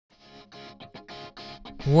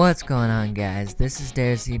What's going on, guys? This is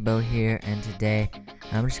Zebo here, and today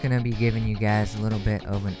I'm just going to be giving you guys a little bit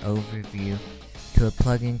of an overview to a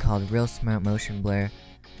plugin called Real Smart Motion Blur,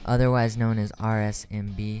 otherwise known as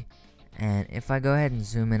RSMB. And if I go ahead and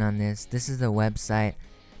zoom in on this is the website,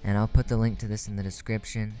 and I'll put the link to this in the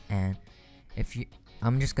description. And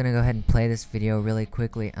I'm just going to go ahead and play this video really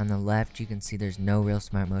quickly. On the left you can see there's no Real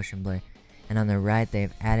Smart Motion Blur, and on the right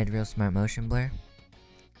they've added Real Smart Motion Blur.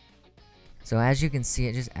 So as you can see,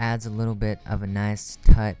 it just adds a little bit of a nice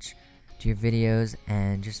touch to your videos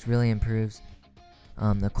and just really improves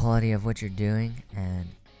the quality of what you're doing. And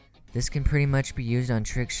this can pretty much be used on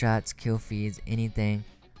trick shots, kill feeds, anything,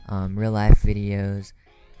 real life videos.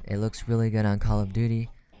 It looks really good on Call of Duty.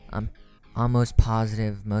 I'm almost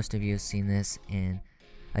positive most of you have seen this in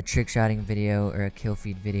a trick shotting video or a kill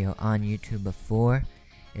feed video on YouTube before.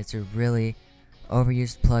 It's a really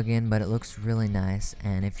overused plugin, but it looks really nice.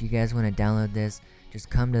 And if you guys want to download this, just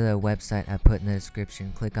come to the website I put in the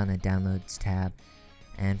description, click on the downloads tab,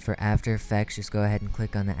 and for After Effects just go ahead and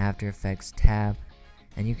click on the After Effects tab,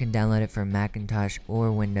 and you can download it for Macintosh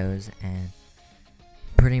or Windows. And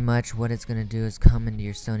pretty much what it's going to do is come into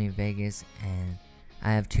your Sony Vegas, and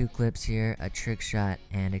I have two clips here, a trick shot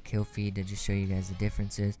and a kill feed, to just show you guys the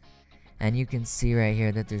differences. And you can see right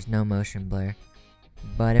here that there's no motion blur.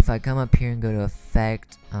 But if I come up here and go to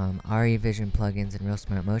Effect, RE Vision Plugins, and Real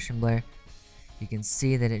Smart Motion Blur, you can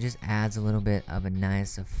see that it just adds a little bit of a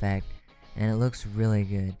nice effect, and it looks really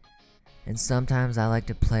good. And sometimes I like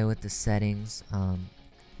to play with the settings.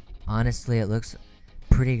 Honestly, it looks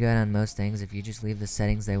pretty good on most things if you just leave the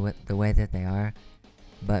settings the way that they are.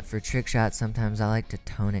 But for trick shots, sometimes I like to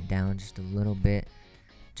tone it down just a little bit,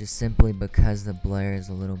 just simply because the blur is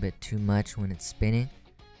a little bit too much when it's spinning.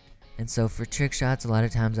 And so for trick shots, a lot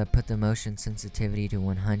of times I put the motion sensitivity to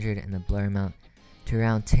 100 and the blur amount to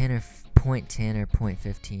around 10 or 0.10 or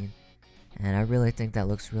 0.15, and I really think that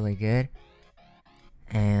looks really good.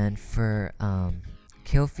 And for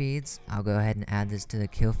kill feeds, I'll go ahead and add this to the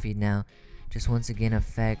kill feed now. Just once again,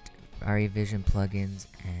 Effect, RE Vision Plugins,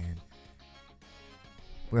 and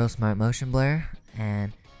Real Smart Motion Blur.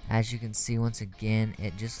 And as you can see, once again,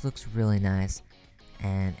 it just looks really nice.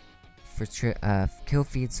 And for kill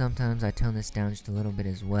feed, sometimes I tone this down just a little bit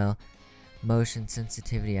as well. Motion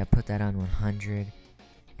sensitivity, I put that on 100,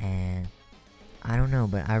 and I don't know,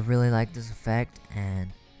 but I really like this effect.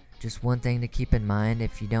 And just one thing to keep in mind,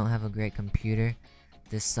 if you don't have a great computer,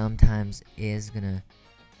 this sometimes is gonna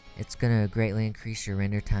greatly increase your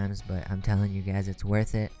render times, but I'm telling you guys, it's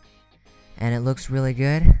worth it, and it looks really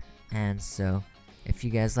good. And so if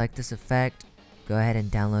you guys like this effect, go ahead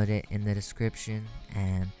and download it in the description.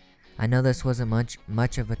 And I know this wasn't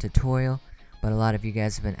much of a tutorial, but a lot of you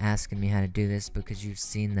guys have been asking me how to do this because you've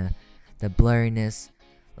seen the blurriness,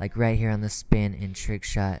 like right here on the spin in trick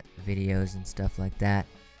shot videos and stuff like that.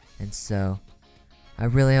 And so I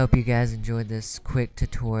really hope you guys enjoyed this quick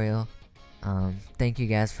tutorial. Thank you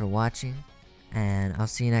guys for watching, and I'll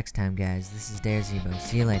see you next time, guys. This is Zebo.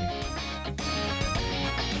 See you later.